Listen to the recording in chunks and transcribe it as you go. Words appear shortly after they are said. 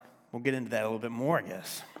we'll get into that a little bit more, I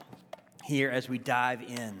guess, here as we dive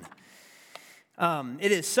in.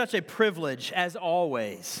 It is such a privilege, as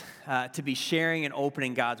always, to be sharing and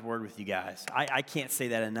opening God's Word with you guys. I can't say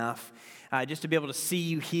that enough. Just to be able to see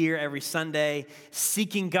you here every Sunday,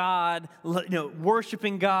 seeking God,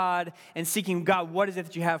 worshiping God, and seeking God, what is it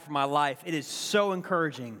that you have for my life? It is so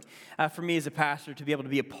encouraging for me as a pastor to be able to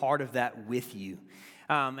be a part of that with you.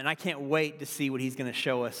 And I can't wait to see what He's going to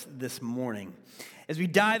show us this morning. As we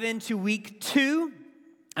dive into week 2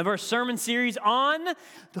 of our sermon series on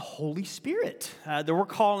the Holy Spirit that we're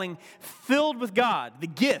calling Filled with God, the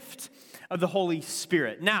gift of the Holy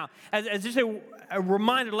Spirit. Now, as just a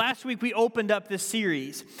reminder, last week we opened up this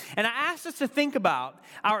series, and I asked us to think about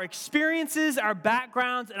our experiences, our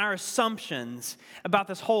backgrounds, and our assumptions about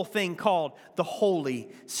this whole thing called the Holy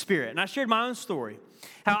Spirit. And I shared my own story,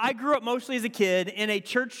 how I grew up mostly as a kid in a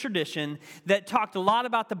church tradition that talked a lot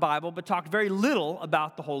about the Bible, but talked very little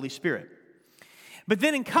about the Holy Spirit. But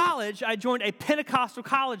then in college, I joined a Pentecostal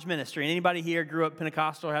college ministry. And anybody here grew up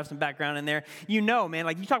Pentecostal or have some background in there? You know, man,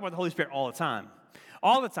 like you talk about the Holy Spirit all the time.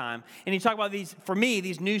 All the time. And you talk about these, for me,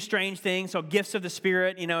 these new strange things, so gifts of the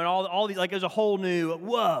Spirit, and all these, like there's a whole new,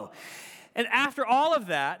 whoa. And after all of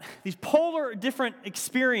that, these polar different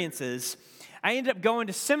experiences, I ended up going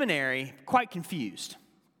to seminary quite confused.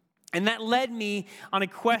 And that led me on a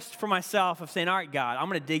quest for myself of saying, all right, God, I'm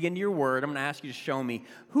going to dig into your word. I'm going to ask you to show me,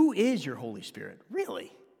 who is your Holy Spirit? Really?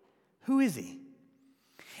 Who is he?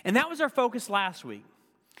 And that was our focus last week,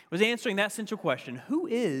 was answering that central question. Who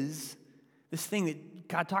is this thing that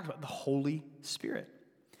God talked about, the Holy Spirit?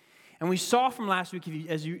 And we saw from last week,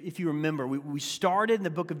 if you remember, we started in the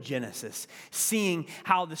book of Genesis, seeing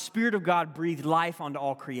how the Spirit of God breathed life onto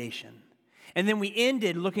all creation. And then we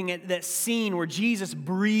ended looking at that scene where Jesus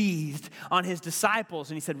breathed on his disciples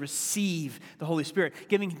and he said, receive the Holy Spirit,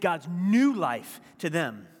 giving God's new life to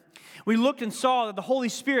them. We looked and saw that the Holy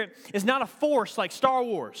Spirit is not a force like Star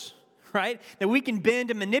Wars, right? That we can bend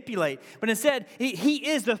and manipulate. But instead, he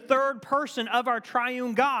is the third person of our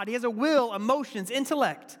triune God. He has a will, emotions,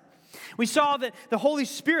 intellect. We saw that the Holy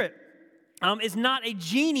Spirit is not a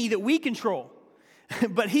genie that we control.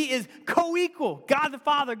 But he is co-equal, God the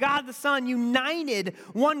Father, God the Son, united,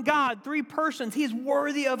 one God, three persons. He is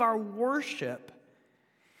worthy of our worship.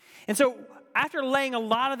 And so after laying a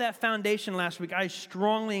lot of that foundation last week, I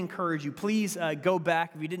strongly encourage you, please go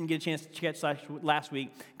back. If you didn't get a chance to catch last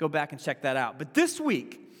week, go back and check that out. But this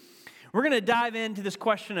week, we're going to dive into this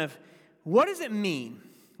question of what does it mean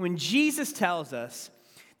when Jesus tells us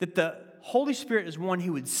that the Holy Spirit is one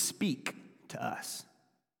who would speak to us?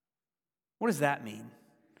 What does that mean?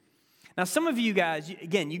 Now, some of you guys,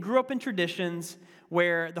 again, you grew up in traditions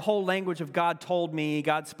where the whole language of God told me,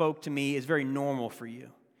 God spoke to me is very normal for you.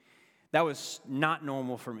 That was not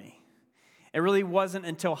normal for me. It really wasn't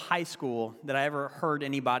until high school that I ever heard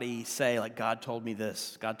anybody say, like, God told me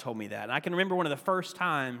this, God told me that. And I can remember one of the first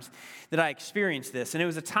times that I experienced this, and it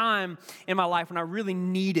was a time in my life when I really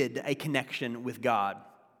needed a connection with God.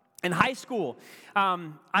 In high school,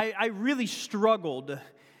 I really struggled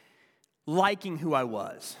liking who I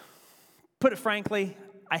was. Put it frankly,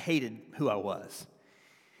 I hated who I was.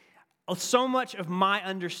 So much of my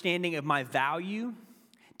understanding of my value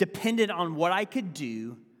depended on what I could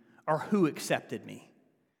do or who accepted me.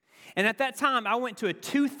 And at that time, I went to a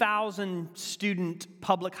 2,000 student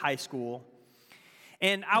public high school,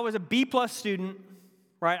 and I was a B-plus student,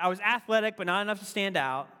 right? I was athletic, but not enough to stand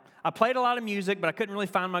out. I played a lot of music, but I couldn't really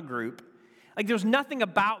find my group. Like, there was nothing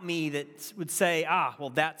about me that would say,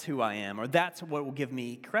 well, that's who I am, or that's what will give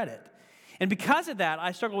me credit. And because of that,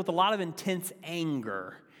 I struggled with a lot of intense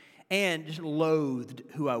anger and just loathed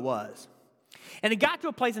who I was. And it got to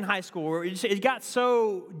a place in high school where it got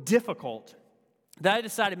so difficult that I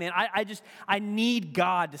decided, man, I need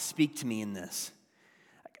God to speak to me in this.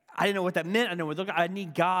 I didn't know what that meant. I didn't know what it looked like. I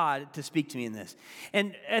need God to speak to me in this.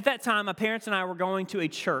 And at that time, my parents and I were going to a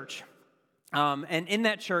church. And in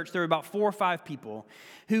that church, there were about 4 or 5 people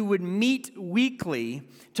who would meet weekly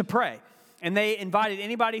to pray. And they invited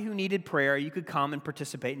anybody who needed prayer, you could come and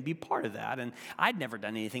participate and be part of that. And I'd never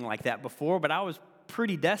done anything like that before, but I was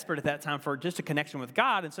pretty desperate at that time for just a connection with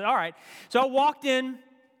God and said, all right. So I walked in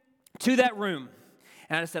to that room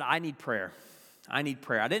and I just said, I need prayer. I need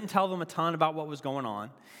prayer. I didn't tell them a ton about what was going on.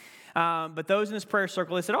 But those in this prayer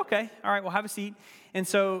circle, they said, okay, all right, well, have a seat. And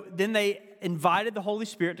so then they invited the Holy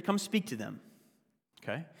Spirit to come speak to them,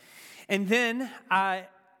 okay? And then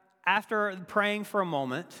after praying for a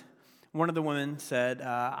moment, one of the women said,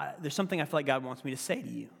 there's something I feel like God wants me to say to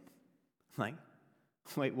you. I'm like,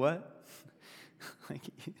 wait, what?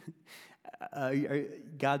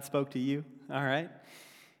 God spoke to you? All right.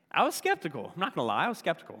 I was skeptical. I'm not going to lie, I was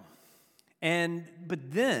skeptical.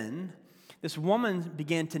 But then this woman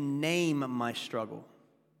began to name my struggle.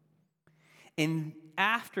 And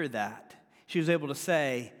after that, she was able to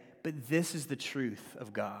say, but this is the truth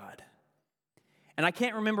of God. And I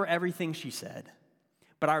can't remember everything she said,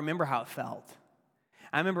 but I remember how it felt.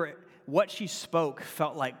 I remember what she spoke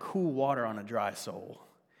felt like cool water on a dry soul.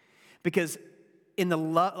 Because in the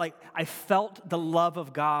love, I felt the love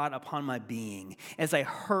of God upon my being as I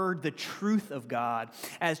heard the truth of God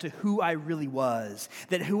as to who I really was.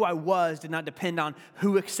 That who I was did not depend on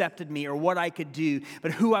who accepted me or what I could do,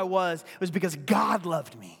 but who I was because God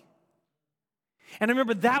loved me. And I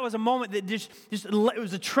remember that was a moment that it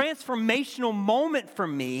was a transformational moment for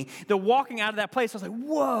me. That walking out of that place, I was like,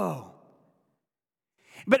 whoa.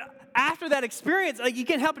 But after that experience, you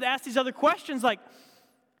can't help but ask these other questions, like,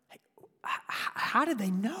 how did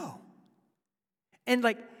they know? And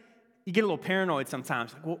you get a little paranoid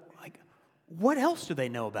sometimes. What else do they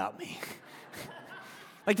know about me?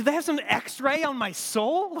 Do they have some x-ray on my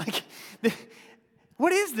soul?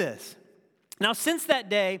 What is this? Now, since that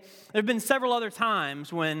day, there have been several other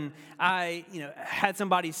times when I, had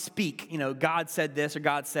somebody speak, God said this or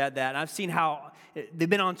God said that. And I've seen how they've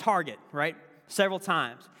been on target, right? Several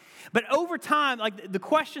times. But over time, the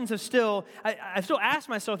questions have I've still asked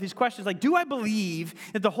myself these questions, do I believe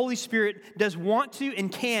that the Holy Spirit does want to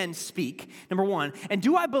and can speak, number one? And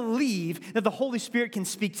do I believe that the Holy Spirit can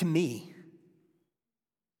speak to me?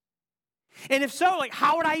 And if so,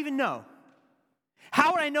 how would I even know?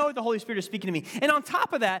 How would I know the Holy Spirit is speaking to me? And on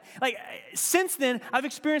top of that, since then, I've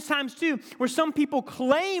experienced times too where some people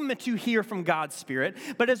claim to hear from God's Spirit,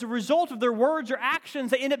 but as a result of their words or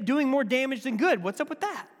actions, they end up doing more damage than good. What's up with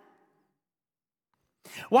that?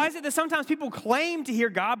 Why is it that sometimes people claim to hear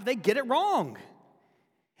God, but they get it wrong?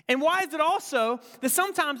 And why is it also that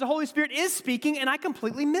sometimes the Holy Spirit is speaking and I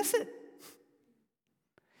completely miss it?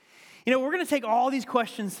 We're going to take all these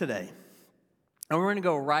questions today, and we're going to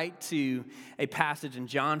go right to a passage in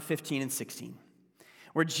John 15 and 16,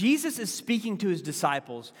 where Jesus is speaking to his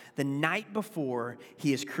disciples the night before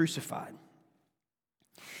he is crucified.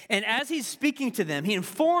 And as he's speaking to them, he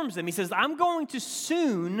informs them, he says, I'm going to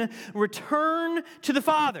soon return to the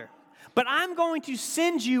Father, but I'm going to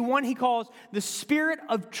send you one he calls the Spirit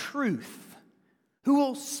of truth, who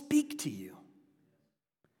will speak to you.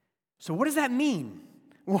 So what does that mean?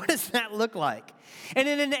 What does that look like? And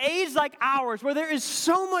in an age like ours, where there is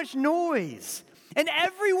so much noise, and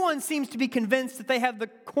everyone seems to be convinced that they have the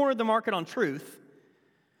corner of the market on truth,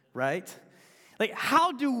 right?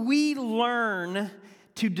 How do we learn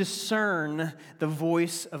to discern the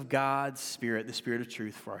voice of God's Spirit, the Spirit of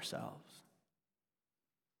truth, for ourselves?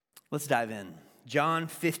 Let's dive in. John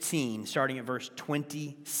 15, starting at verse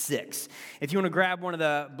 26. If you want to grab one of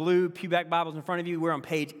the blue pewback Bibles in front of you, we're on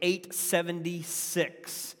page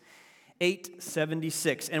 876.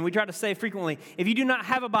 876. And we try to say frequently, if you do not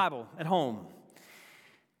have a Bible at home,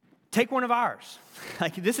 take one of ours.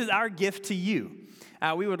 This is our gift to you.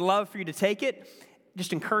 We would love for you to take it.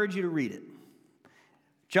 Just encourage you to read it.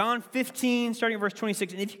 John 15, starting at verse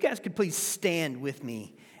 26. And if you guys could please stand with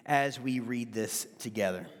me as we read this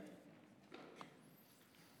together.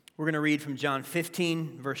 We're going to read from John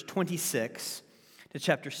 15, verse 26, to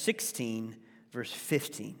chapter 16, verse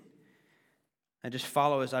 15. And just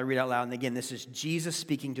follow as I read out loud. And again, this is Jesus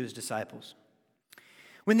speaking to his disciples.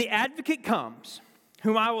 When the advocate comes,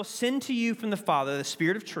 whom I will send to you from the Father, the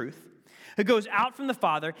Spirit of truth, who goes out from the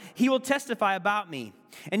Father, he will testify about me.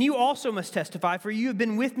 And you also must testify, for you have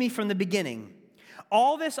been with me from the beginning.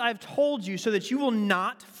 All this I've told you so that you will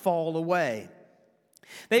not fall away.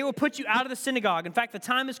 They will put you out of the synagogue. In fact, the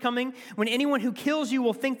time is coming when anyone who kills you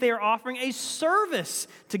will think they are offering a service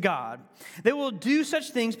to God. They will do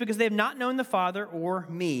such things because they have not known the Father or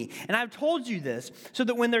me. And I've told you this so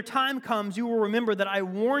that when their time comes, you will remember that I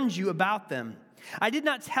warned you about them. I did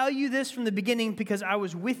not tell you this from the beginning because I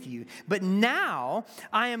was with you. But now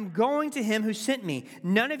I am going to him who sent me.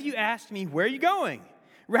 None of you asked me, where are you going?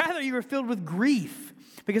 Rather, you are filled with grief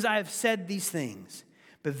because I have said these things.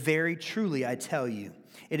 But very truly, I tell you,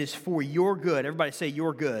 it is for your good. Everybody say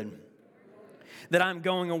your good. That I'm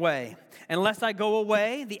going away. Unless I go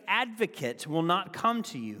away, the advocate will not come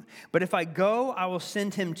to you. But if I go, I will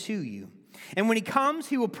send him to you. And when he comes,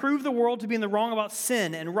 he will prove the world to be in the wrong about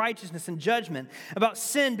sin and righteousness and judgment. About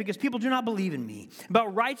sin, because people do not believe in me.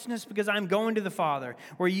 About righteousness, because I am going to the Father,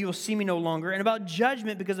 where you will see me no longer. And about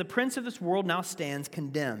judgment, because the prince of this world now stands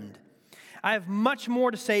condemned. I have much more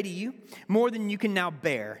to say to you, more than you can now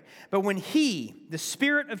bear. But when he, the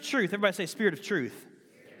Spirit of truth, everybody say Spirit of truth.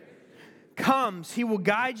 comes, he will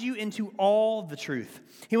guide you into all the truth.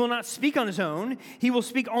 He will not speak on his own. He will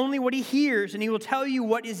speak only what he hears, and he will tell you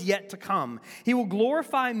what is yet to come. He will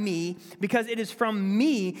glorify me, because it is from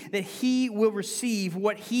me that he will receive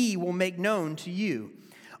what he will make known to you.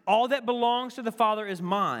 All that belongs to the Father is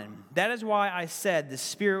mine. That is why I said the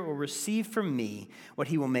Spirit will receive from me what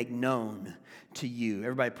he will make known to you.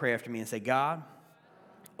 Everybody pray after me and say, God,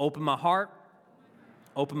 open my heart,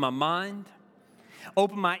 open my mind,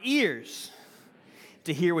 open my ears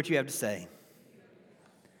to hear what you have to say.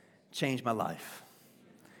 Change my life.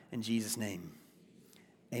 In Jesus' name,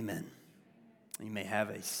 amen. You may have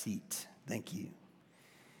a seat. Thank you.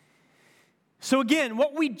 So again,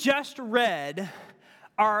 what we just read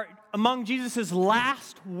are among Jesus'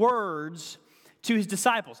 last words to his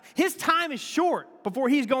disciples. His time is short before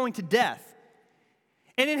he's going to death.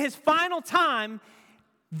 And in his final time,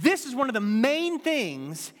 this is one of the main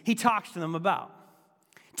things he talks to them about.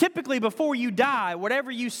 Typically, before you die,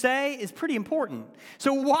 whatever you say is pretty important.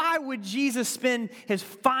 So why would Jesus spend his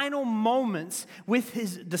final moments with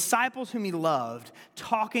his disciples whom he loved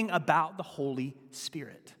talking about the Holy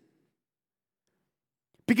Spirit?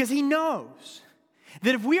 Because he knows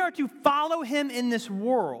that if we are to follow him in this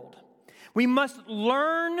world, we must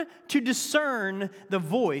learn to discern the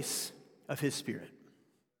voice of his Spirit.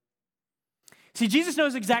 See, Jesus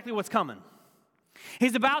knows exactly what's coming.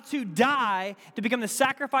 He's about to die to become the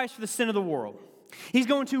sacrifice for the sin of the world. He's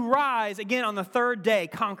going to rise again on the third day,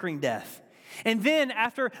 conquering death. And then,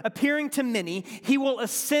 after appearing to many, he will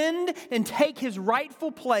ascend and take his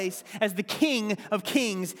rightful place as the King of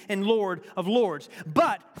kings and Lord of lords.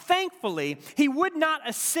 But, thankfully, he would not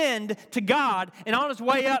ascend to God and on his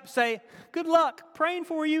way up say, good luck, praying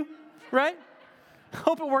for you, right?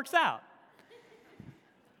 Hope it works out.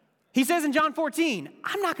 He says in John 14,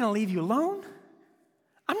 I'm not going to leave you alone.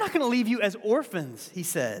 I'm not going to leave you as orphans, he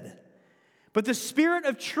said. But the Spirit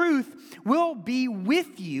of truth will be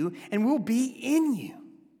with you and will be in you.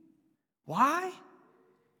 Why?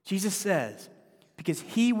 Jesus says, because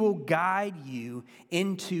he will guide you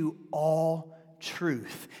into all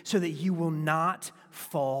truth so that you will not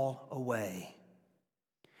fall away.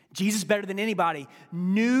 Jesus, better than anybody,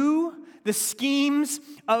 knew the schemes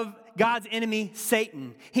of God's enemy,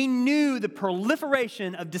 Satan. He knew the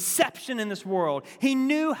proliferation of deception in this world. He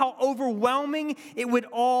knew how overwhelming it would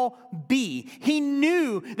all be. He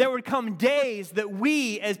knew there would come days that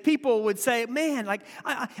we as people would say, man, like,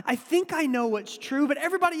 I think I know what's true, but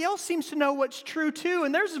everybody else seems to know what's true too,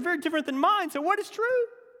 and theirs is very different than mine, so what is true?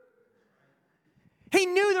 He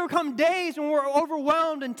knew there would come days when we're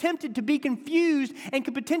overwhelmed and tempted to be confused and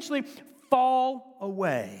could potentially fall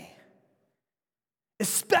away.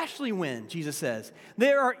 Especially when, Jesus says,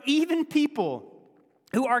 there are even people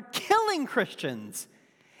who are killing Christians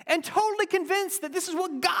and totally convinced that this is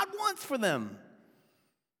what God wants for them.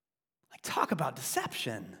 Like, talk about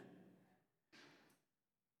deception.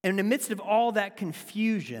 And in the midst of all that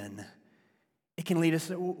confusion, it can lead us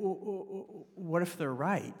to, what if they're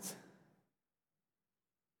right?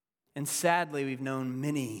 And sadly, we've known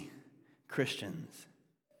many Christians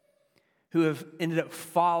who have ended up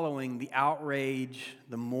following the outrage,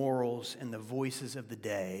 the morals, and the voices of the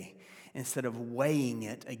day instead of weighing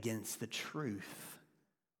it against the truth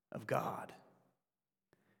of God.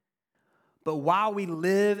 But while we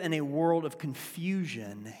live in a world of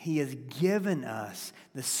confusion, he has given us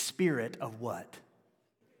the spirit of what?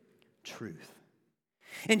 Truth.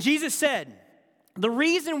 And Jesus said, the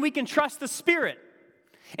reason we can trust the Spirit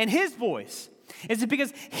and his voice is it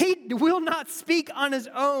because he will not speak on his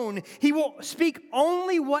own. He will speak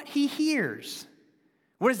only what he hears.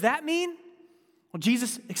 What does that mean? Well,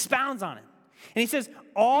 Jesus expounds on it. And he says,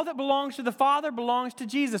 all that belongs to the Father belongs to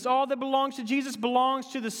Jesus. All that belongs to Jesus belongs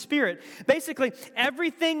to the Spirit. Basically,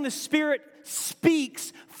 everything the Spirit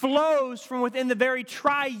speaks flows from within the very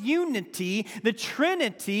triunity, the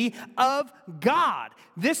Trinity of God.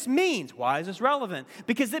 This means, why is this relevant?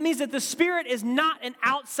 Because it means that the Spirit is not an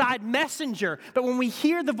outside messenger, but when we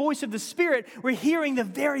hear the voice of the Spirit, we're hearing the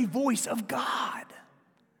very voice of God.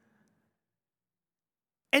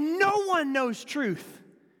 And no one knows truth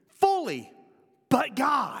fully but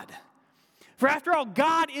God. For after all,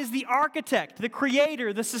 God is the architect, the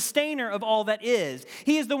creator, the sustainer of all that is.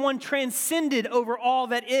 He is the one transcended over all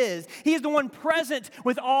that is. He is the one present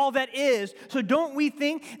with all that is. So don't we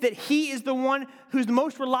think that he is the one who's the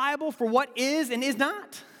most reliable for what is and is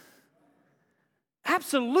not?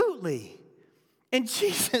 Absolutely. And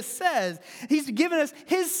Jesus says he's given us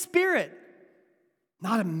his Spirit,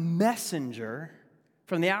 not a messenger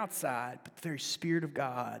from the outside, but the very Spirit of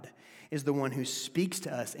God is the one who speaks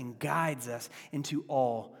to us and guides us into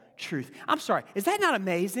all truth. I'm sorry, is that not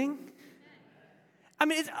amazing? I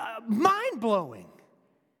mean, it's mind-blowing.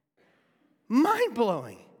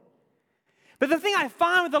 Mind-blowing. But the thing I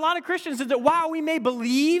find with a lot of Christians is that while we may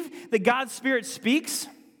believe that God's Spirit speaks,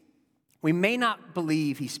 we may not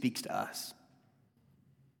believe he speaks to us.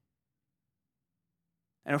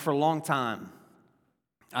 And for a long time,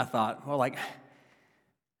 I thought, well,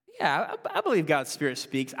 yeah, I believe God's Spirit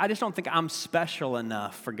speaks. I just don't think I'm special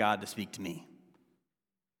enough for God to speak to me.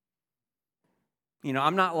 You know,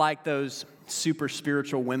 I'm not like those super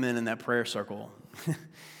spiritual women in that prayer circle.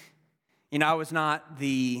 You know, I was not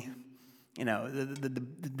the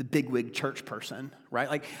bigwig church person, right?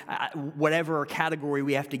 Like, whatever category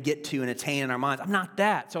we have to get to and attain in our minds, I'm not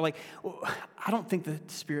that. So, I don't think the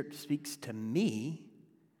Spirit speaks to me.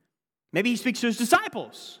 Maybe he speaks to his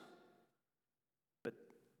disciples. But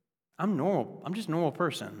I'm normal. I'm just a normal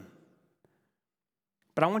person.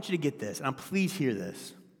 But I want you to get this, and please hear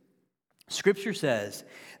this. Scripture says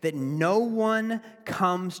that no one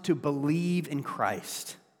comes to believe in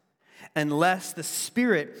Christ unless the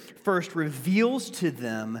Spirit first reveals to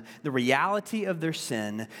them the reality of their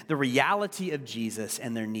sin, the reality of Jesus,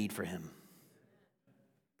 and their need for him.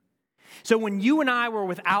 So when you and I were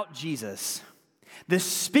without Jesus, the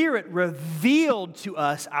Spirit revealed to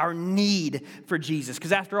us our need for Jesus.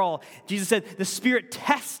 Because after all, Jesus said the Spirit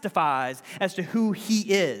testifies as to who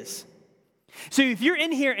he is. So if you're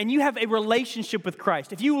in here and you have a relationship with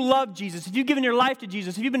Christ, if you love Jesus, if you've given your life to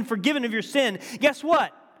Jesus, if you've been forgiven of your sin, guess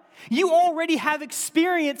what? You already have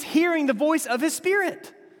experience hearing the voice of his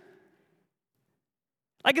Spirit.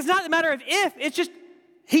 It's not a matter of if, it's just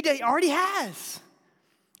he already has.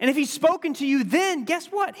 And if he's spoken to you then, guess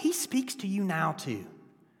what? He speaks to you now too.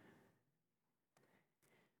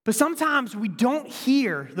 But sometimes we don't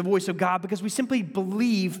hear the voice of God because we simply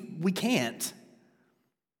believe we can't.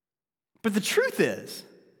 But the truth is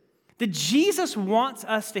that Jesus wants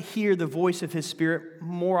us to hear the voice of his Spirit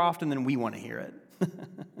more often than we want to hear it.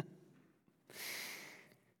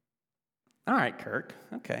 All right, Kirk.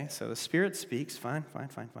 Okay, so the Spirit speaks. Fine. But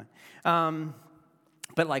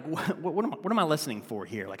what am I listening for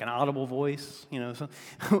here? Like an audible voice? You know, so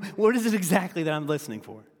what is it exactly that I'm listening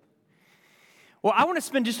for? Well, I want to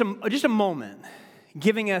spend just a moment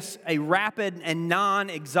giving us a rapid and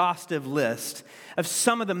non-exhaustive list of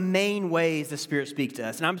some of the main ways the Spirit speaks to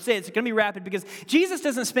us. And I'm saying it's going to be rapid because Jesus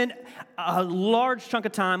doesn't spend a large chunk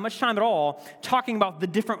of time, much time at all, talking about the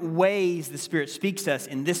different ways the Spirit speaks to us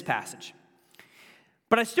in this passage.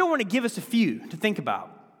 But I still want to give us a few to think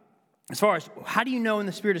about. As far as how do you know when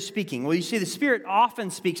the Spirit is speaking? Well, you see the Spirit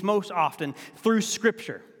often speaks, most often, through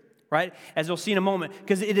Scripture, right? As you'll see in a moment,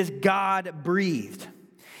 because it is God-breathed.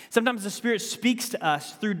 Sometimes the Spirit speaks to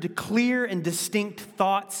us through clear and distinct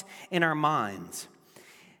thoughts in our minds.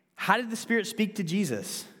 How did the Spirit speak to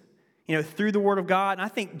Jesus? You know, through the Word of God. And I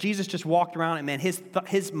think Jesus just walked around and, man,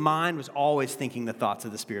 his mind was always thinking the thoughts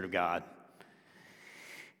of the Spirit of God.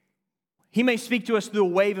 He may speak to us through a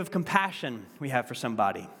wave of compassion we have for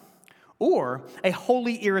somebody, or a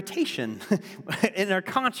holy irritation in our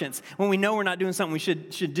conscience when we know we're not doing something we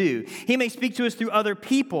should do. He may speak to us through other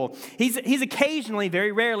people. He's occasionally,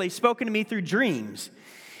 very rarely, spoken to me through dreams.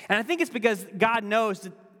 And I think it's because God knows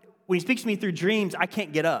that when he speaks to me through dreams, I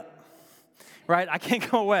can't get up, right? I can't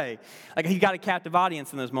go away. He got a captive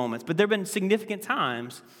audience in those moments. But there have been significant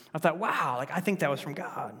times I thought, wow, I think that was from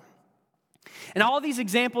God. And all these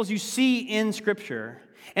examples you see in Scripture,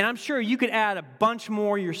 and I'm sure you could add a bunch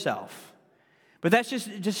more yourself. But that's just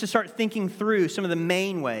to start thinking through some of the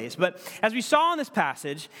main ways. But as we saw in this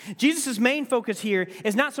passage, Jesus' main focus here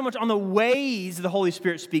is not so much on the ways the Holy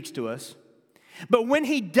Spirit speaks to us, but when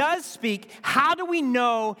he does speak, how do we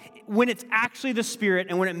know when it's actually the Spirit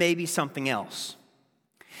and when it may be something else?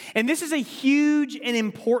 And this is a huge and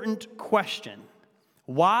important question.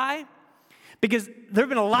 Why? Because there have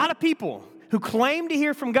been a lot of people who claim to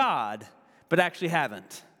hear from God, but actually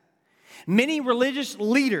haven't. Many religious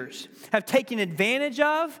leaders have taken advantage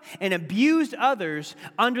of and abused others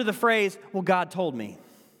under the phrase, well, God told me.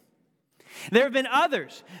 There have been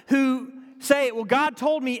others who say, well, God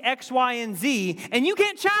told me X, Y, and Z, and you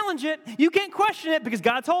can't challenge it, you can't question it because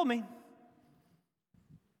God told me.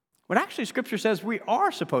 But actually, Scripture says we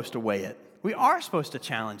are supposed to weigh it. We are supposed to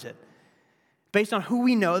challenge it based on who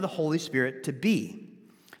we know the Holy Spirit to be.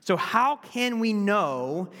 So how can we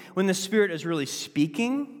know when the Spirit is really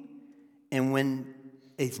speaking and when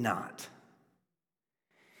it's not?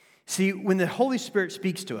 See, when the Holy Spirit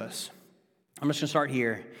speaks to us, I'm just going to start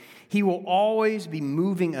here, he will always be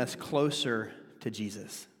moving us closer to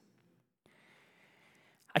Jesus.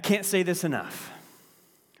 I can't say this enough.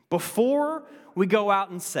 Before we go out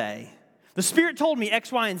and say, the Spirit told me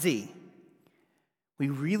X, Y, and Z, we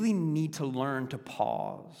really need to learn to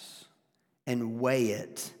pause and weigh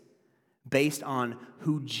it based on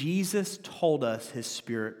who Jesus told us his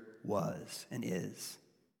Spirit was and is.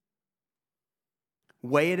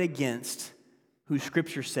 Weigh it against who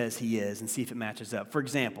Scripture says he is and see if it matches up. For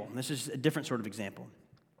example, and this is a different sort of example.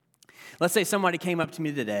 Let's say somebody came up to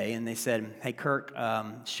me today and they said, hey, Kirk,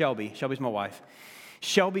 Shelby's my wife.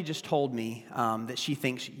 Shelby just told me that she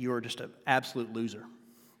thinks you're just an absolute loser.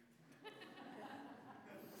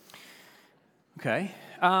 Okay.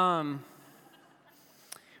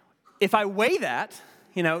 If I weigh that,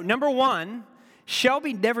 number one,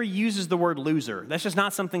 Shelby never uses the word loser. That's just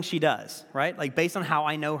not something she does, right? Like based on how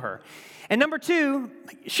I know her. And number two,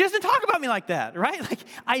 she doesn't talk about me like that, right? Like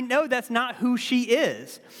I know that's not who she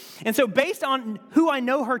is. And so based on who I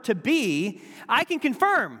know her to be, I can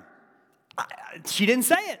confirm she didn't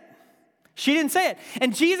say it. She didn't say it.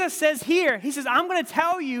 And Jesus says here, he says, I'm going to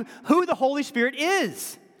tell you who the Holy Spirit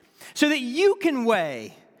is so that you can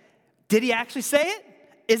weigh. Did he actually say it?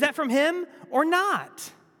 Is that from him or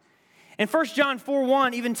not? And 1 John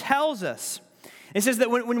 4:1 even tells us, it says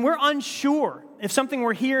that when we're unsure if something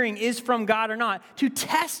we're hearing is from God or not, to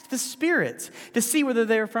test the spirits to see whether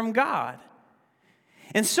they're from God.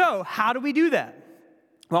 And so, how do we do that?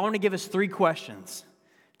 Well, I want to give us three questions.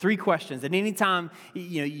 Three questions. At any time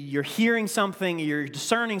you're hearing something, you're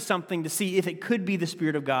discerning something to see if it could be the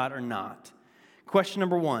Spirit of God or not. Question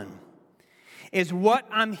number one. Is what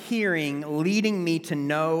I'm hearing leading me to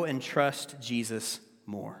know and trust Jesus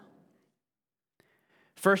more?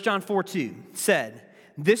 1 John 4:2 said,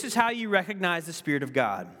 this is how you recognize the Spirit of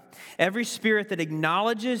God. Every spirit that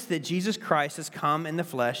acknowledges that Jesus Christ has come in the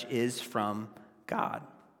flesh is from God.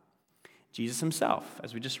 Jesus himself,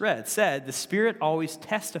 as we just read, said the Spirit always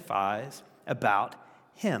testifies about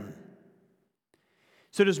him.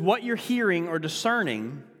 So does what you're hearing or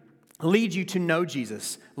discerning lead you to know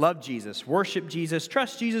Jesus, love Jesus, worship Jesus,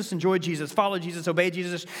 trust Jesus, enjoy Jesus, follow Jesus, obey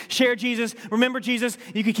Jesus, share Jesus, remember Jesus?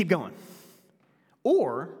 You could keep going.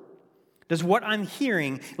 Or does what I'm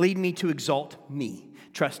hearing lead me to exalt me,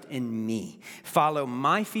 trust in me, follow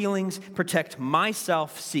my feelings, protect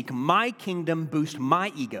myself, seek my kingdom, boost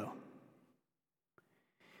my ego?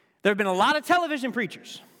 There have been a lot of television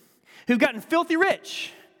preachers who've gotten filthy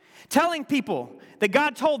rich telling people that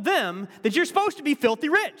God told them that you're supposed to be filthy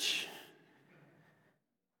rich.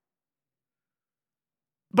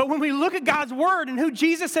 But when we look at God's word and who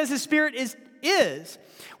Jesus says his Spirit is,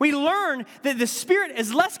 we learn that the Spirit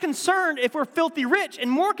is less concerned if we're filthy rich and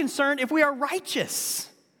more concerned if we are righteous.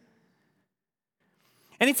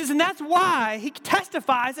 And he says, and that's why he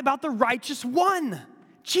testifies about the righteous one,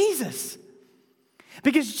 Jesus.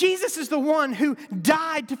 Because Jesus is the one who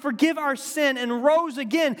died to forgive our sin and rose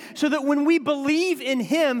again so that when we believe in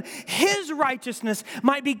him, his righteousness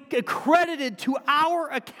might be accredited to our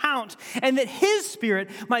account and that his Spirit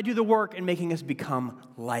might do the work in making us become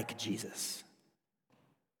like Jesus.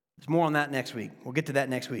 There's more on that next week. We'll get to that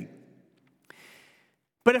next week.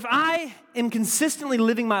 But if I am consistently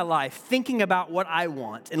living my life thinking about what I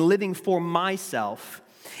want and living for myself,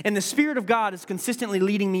 and the Spirit of God is consistently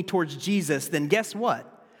leading me towards Jesus, then guess what?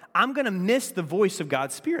 I'm going to miss the voice of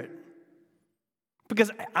God's Spirit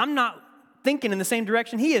because I'm not thinking in the same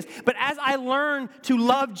direction he is. But as I learn to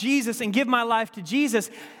love Jesus and give my life to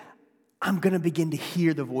Jesus, I'm going to begin to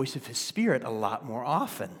hear the voice of his Spirit a lot more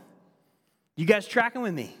often. You guys tracking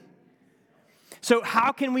with me? So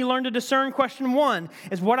how can we learn to discern? Question one,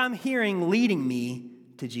 is what I'm hearing leading me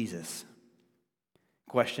to Jesus?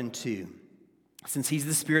 Question two, since he's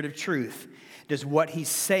the Spirit of truth, does what he's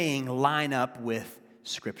saying line up with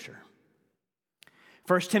Scripture?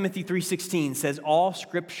 1 Timothy 3:16 says all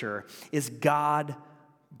Scripture is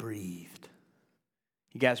God-breathed.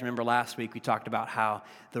 You guys remember last week we talked about how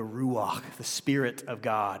the Ruach, the Spirit of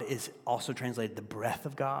God, is also translated the breath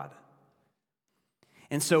of God.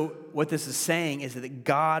 And so what this is saying is that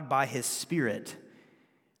God, by his Spirit,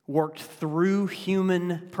 worked through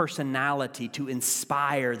human personality to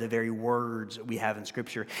inspire the very words we have in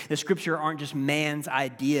Scripture. The Scripture aren't just man's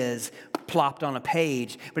ideas plopped on a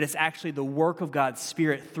page, but it's actually the work of God's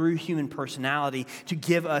Spirit through human personality to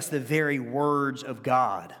give us the very words of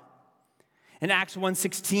God. In Acts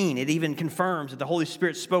 1:16, it even confirms that the Holy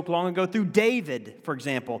Spirit spoke long ago through David, for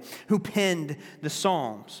example, who penned the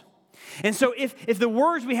Psalms. And so if the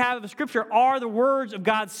words we have of the Scripture are the words of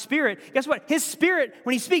God's Spirit, guess what? His Spirit,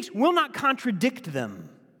 when he speaks, will not contradict them,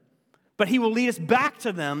 but he will lead us back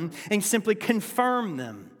to them and simply confirm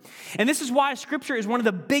them. And this is why Scripture is one of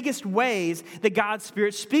the biggest ways that God's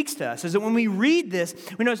Spirit speaks to us, is that when we read this,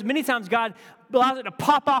 we notice many times God allows it to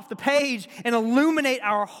pop off the page and illuminate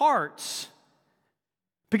our hearts.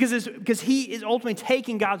 Because he is ultimately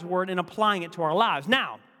taking God's word and applying it to our lives.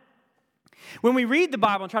 Now, when we read the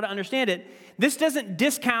Bible and try to understand it, this doesn't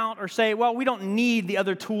discount or say, well, we don't need the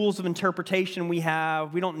other tools of interpretation we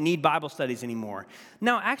have. We don't need Bible studies anymore.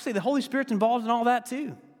 No, actually, the Holy Spirit's involved in all that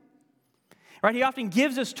too. Right? He often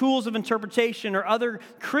gives us tools of interpretation or other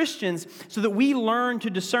Christians so that we learn to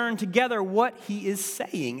discern together what he is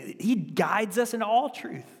saying. He guides us into all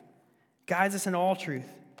truth. Guides us into all truth.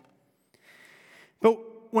 But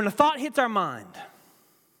when a thought hits our mind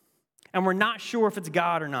and we're not sure if it's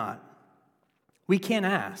God or not, we can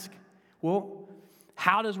ask, well,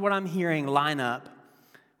 how does what I'm hearing line up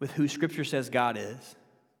with who Scripture says God is?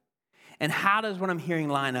 And how does what I'm hearing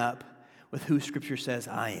line up with who Scripture says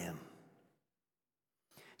I am?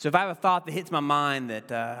 So if I have a thought that hits my mind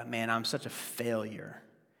that, man, I'm such a failure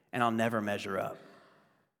and I'll never measure up,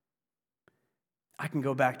 I can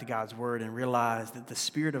go back to God's word and realize that the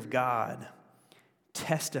Spirit of God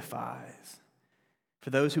testifies for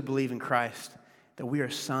those who believe in Christ that we are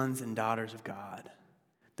sons and daughters of God,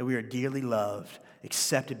 that we are dearly loved,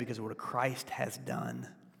 accepted because of what Christ has done,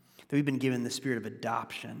 that we've been given the spirit of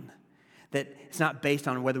adoption, that it's not based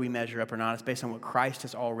on whether we measure up or not. It's based on what Christ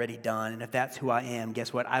has already done. And if that's who I am,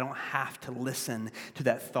 guess what? I don't have to listen to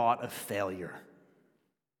that thought of failure.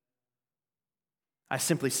 I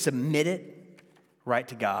simply submit it right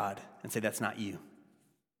to God and say, that's not you.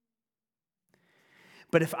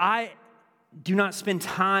 But if I do not spend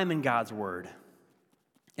time in God's word,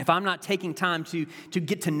 if I'm not taking time to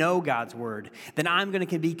get to know God's word, then I'm going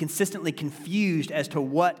to be consistently confused as to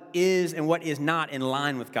what is and what is not in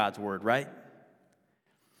line with God's word, right?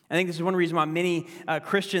 I think this is one reason why many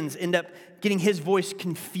Christians end up getting his voice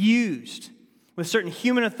confused with certain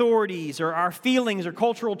human authorities or our feelings or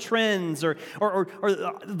cultural trends or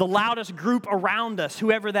the loudest group around us,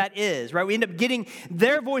 whoever that is, right? We end up getting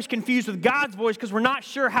their voice confused with God's voice because we're not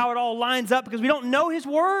sure how it all lines up because we don't know his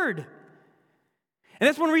word. And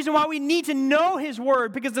that's one reason why we need to know his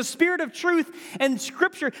word, because the Spirit of truth and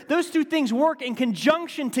Scripture, those two things work in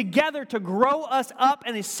conjunction together to grow us up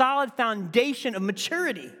in a solid foundation of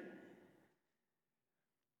maturity.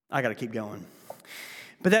 I got to keep going.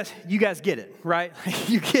 But you guys get it, right?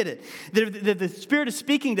 You get it. The Spirit is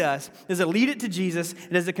speaking to us. Does it lead it to Jesus?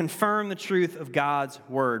 And does it confirm the truth of God's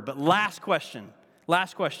word? But last question.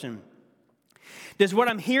 Does what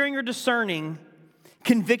I'm hearing or discerning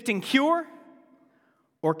convict and cure,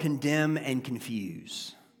 or condemn and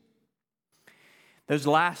confuse? Those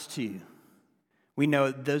last two, we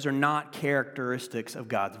know those are not characteristics of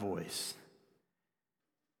God's voice.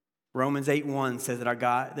 Romans 8:1 says that our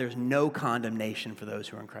God, there's no condemnation for those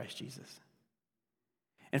who are in Christ Jesus.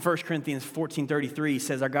 And 1 Corinthians 14:33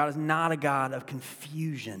 says our God is not a God of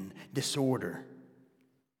confusion, disorder.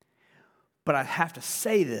 But I have to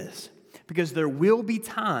say this, because there will be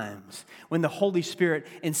times when the Holy Spirit,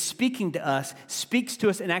 in speaking to us, speaks to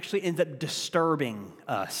us and actually ends up disturbing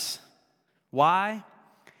us. Why?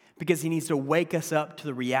 Because he needs to wake us up to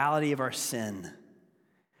the reality of our sin.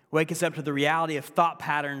 Wake us up to the reality of thought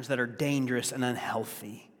patterns that are dangerous and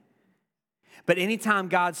unhealthy. But anytime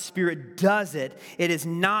God's Spirit does it, it is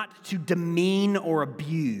not to demean or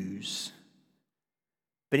abuse.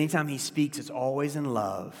 But anytime he speaks, it's always in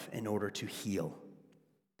love in order to heal.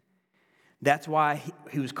 That's why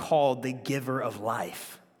he was called the giver of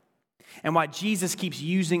life. And why Jesus keeps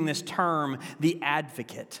using this term, the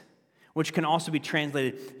advocate, which can also be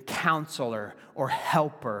translated counselor or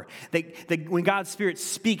helper. That when God's Spirit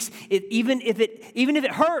speaks, even if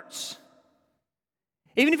it hurts,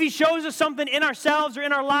 even if he shows us something in ourselves or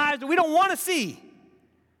in our lives that we don't want to see,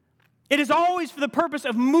 it is always for the purpose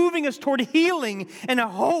of moving us toward healing and a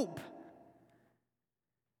hope.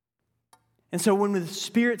 And so when the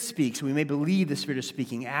Spirit speaks, we may believe the Spirit is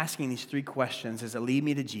speaking, asking these three questions: does it lead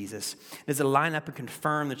me to Jesus? Does it line up and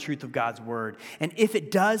confirm the truth of God's word? And if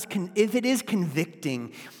it does, if it is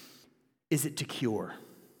convicting, is it to cure?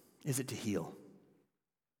 Is it to heal?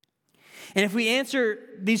 And if we answer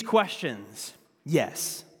these questions,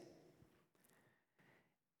 yes,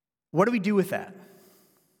 what do we do with that?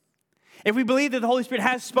 If we believe that the Holy Spirit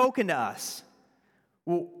has spoken to us,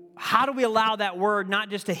 well, how do we allow that word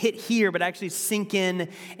not just to hit here, but actually sink in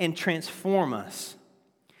and transform us?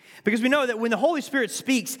 Because we know that when the Holy Spirit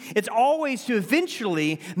speaks, it's always to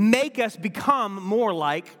eventually make us become more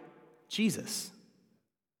like Jesus.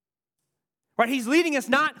 Right? He's leading us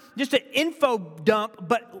not just an info dump,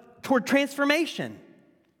 but toward transformation.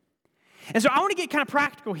 And so I want to get kind of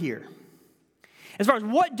practical here. As far as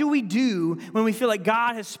what do we do when we feel like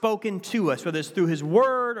God has spoken to us, whether it's through his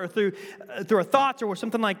word or through our thoughts or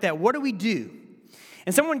something like that. What do we do?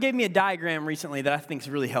 And someone gave me a diagram recently that I think is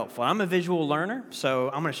really helpful. I'm a visual learner, so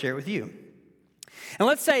I'm going to share it with you. And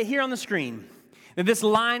let's say here on the screen that this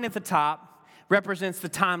line at the top represents the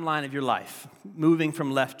timeline of your life, moving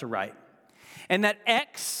from left to right. And that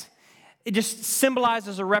X, it just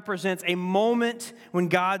symbolizes or represents a moment when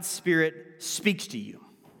God's Spirit speaks to you.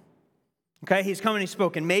 Okay, he's come and he's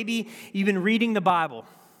spoken. Maybe you've been reading the Bible.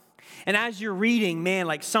 And as you're reading, man,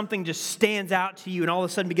 like something just stands out to you and all of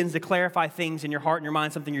a sudden begins to clarify things in your heart and your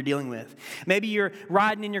mind, something you're dealing with. Maybe you're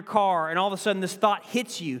riding in your car and all of a sudden this thought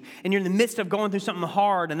hits you and you're in the midst of going through something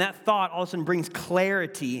hard and that thought all of a sudden brings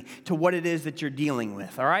clarity to what it is that you're dealing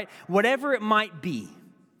with, all right? Whatever it might be,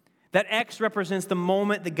 that X represents the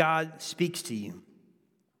moment that God speaks to you.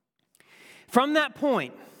 From that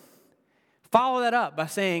point, follow that up by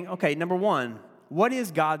saying, okay, number one, what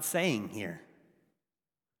is God saying here?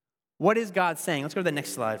 What is God saying? Let's go to the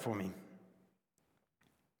next slide for me.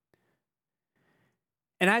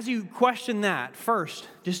 And as you question that, first,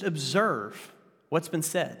 just observe what's been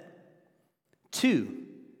said. 2,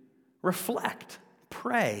 reflect,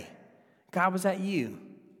 pray. God, was that you?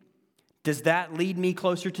 Does that lead me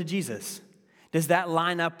closer to Jesus? Does that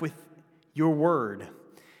line up with your word?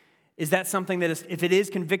 Is that something that is, if it is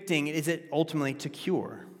convicting, is it ultimately to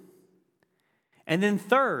cure? And then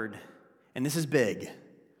third, and this is big,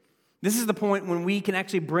 this is the point when we can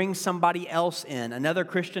actually bring somebody else in, another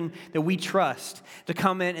Christian that we trust, to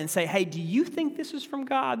come in and say, hey, do you think this is from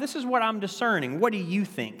God? This is what I'm discerning. What do you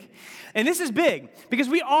think? And this is big because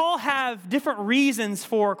we all have different reasons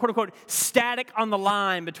for, quote unquote, static on the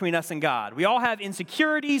line between us and God. We all have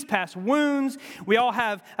insecurities, past wounds. We all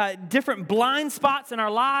have different blind spots in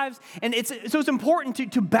our lives. And so it's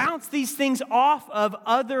important to bounce these things off of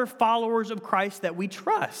other followers of Christ that we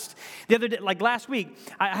trust. The other day, like last week,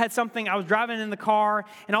 I had something, I was driving in the car,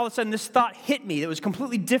 and all of a sudden this thought hit me that was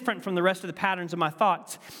completely different from the rest of the patterns of my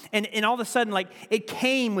thoughts. And all of a sudden, like, it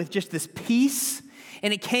came with just this peace,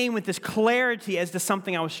 and it came with this clarity as to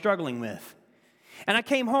something I was struggling with. And I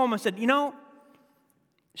came home and said, you know,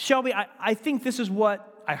 Shelby, I think this is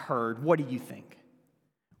what I heard. What do you think?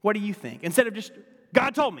 What do you think? Instead of just,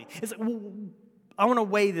 God told me. It's like, I want to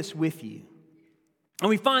weigh this with you. And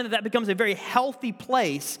we find that becomes a very healthy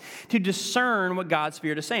place to discern what God's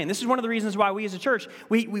Spirit is saying. This is one of the reasons why we as a church,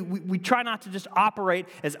 we try not to just operate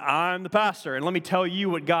as I'm the pastor and let me tell you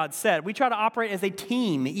what God said. We try to operate as a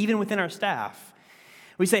team, even within our staff.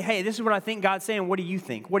 We say, hey, this is what I think God's saying. What do you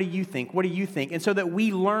think? What do you think? What do you think? And so that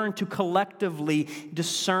we learn to collectively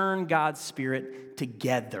discern God's Spirit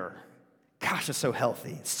together. Gosh, it's so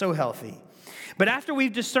healthy. It's so healthy. But after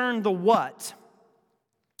we've discerned the what,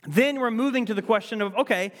 then we're moving to the question of,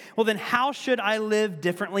 okay, well then how should I live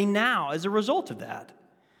differently now as a result of that?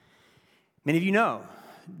 Many of you know,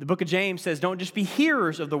 the book of James says, don't just be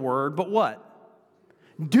hearers of the word, but what?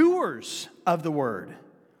 Doers of the word.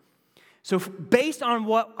 So based on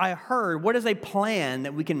what I heard, what is a plan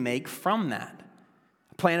that we can make from that?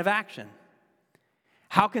 A plan of action.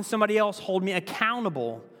 How can somebody else hold me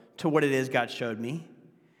accountable to what it is God showed me?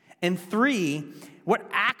 And 3, what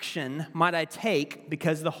action might I take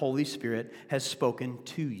because the Holy Spirit has spoken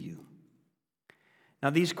to you?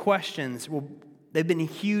 Now, these questions, they've been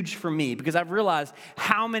huge for me because I've realized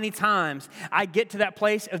how many times I get to that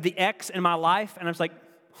place of the X in my life and I'm just like,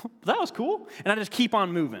 that was cool. And I just keep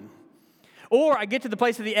on moving. Or I get to the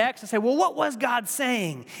place of the X and say, well, what was God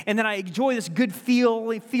saying? And then I enjoy this good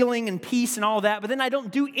feeling and peace and all that, but then I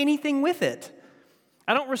don't do anything with it.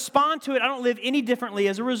 I don't respond to it. I don't live any differently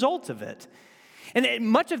as a result of it. And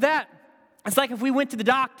much of that, it's like if we went to the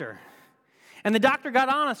doctor and the doctor got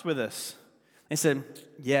honest with us and said,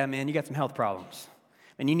 yeah, man, you got some health problems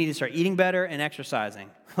and you need to start eating better and exercising.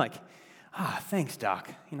 Like, thanks, doc.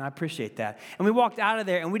 I appreciate that. And we walked out of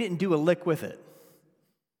there and we didn't do a lick with it.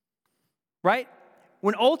 Right?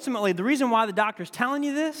 When ultimately, the reason why the doctor's telling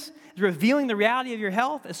you this is revealing the reality of your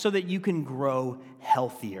health is so that you can grow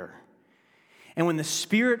healthier. And when the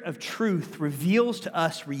Spirit of truth reveals to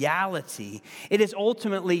us reality, it is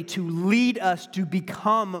ultimately to lead us to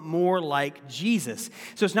become more like Jesus.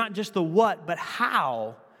 So it's not just the what, but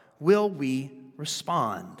how will we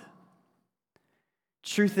respond?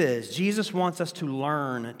 Truth is, Jesus wants us to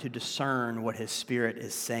learn to discern what His Spirit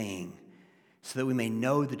is saying so that we may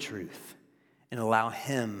know the truth and allow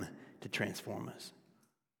Him to transform us.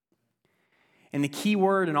 And the key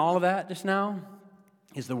word in all of that just now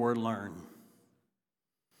is the word learn.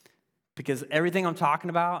 Because everything I'm talking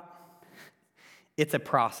about, it's a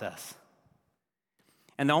process.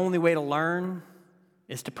 And the only way to learn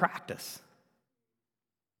is to practice.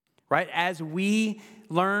 Right? As we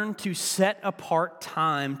learn to set apart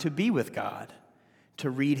time to be with God, to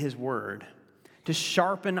read His Word, to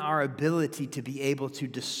sharpen our ability to be able to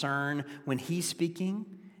discern when He's speaking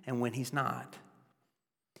and when He's not.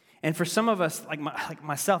 And for some of us, like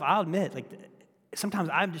myself, I'll admit, sometimes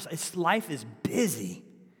life is busy.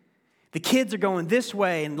 The kids are going this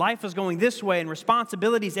way, and life is going this way, and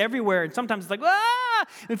responsibilities everywhere. And sometimes it's like,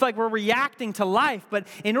 we feel like we're reacting to life. But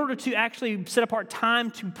in order to actually set apart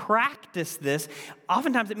time to practice this,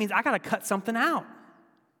 oftentimes it means I got to cut something out.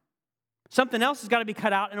 Something else has got to be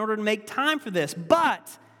cut out in order to make time for this.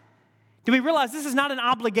 But do we realize this is not an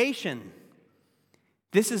obligation?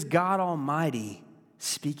 This is God Almighty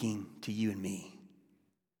speaking to you and me.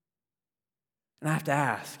 And I have to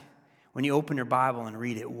ask, when you open your Bible and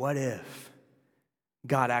read it, what if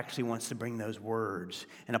God actually wants to bring those words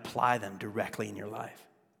and apply them directly in your life?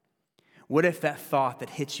 What if that thought that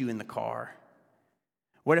hits you in the car,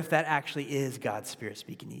 what if that actually is God's Spirit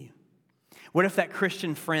speaking to you? What if that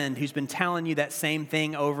Christian friend who's been telling you that same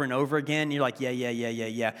thing over and over again, you're like,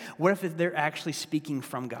 yeah. What if they're actually speaking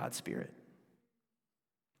from God's Spirit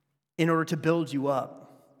in order to build you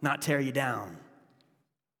up, not tear you down?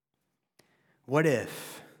 What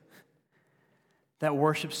if that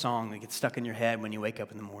worship song that gets stuck in your head when you wake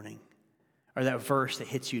up in the morning, or that verse that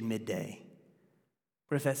hits you at midday,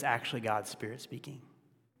 what if that's actually God's Spirit speaking?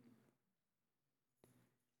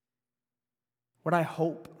 What I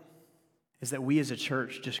hope is that we as a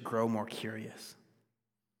church just grow more curious.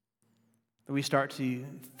 That we start to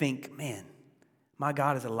think, man, my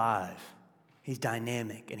God is alive. He's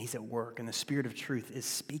dynamic and He's at work, and the Spirit of truth is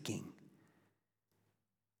speaking.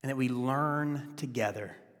 And that we learn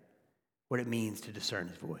together what it means to discern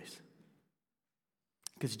His voice.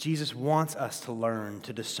 Because Jesus wants us to learn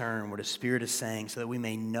to discern what His Spirit is saying so that we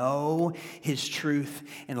may know His truth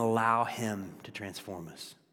and allow Him to transform us.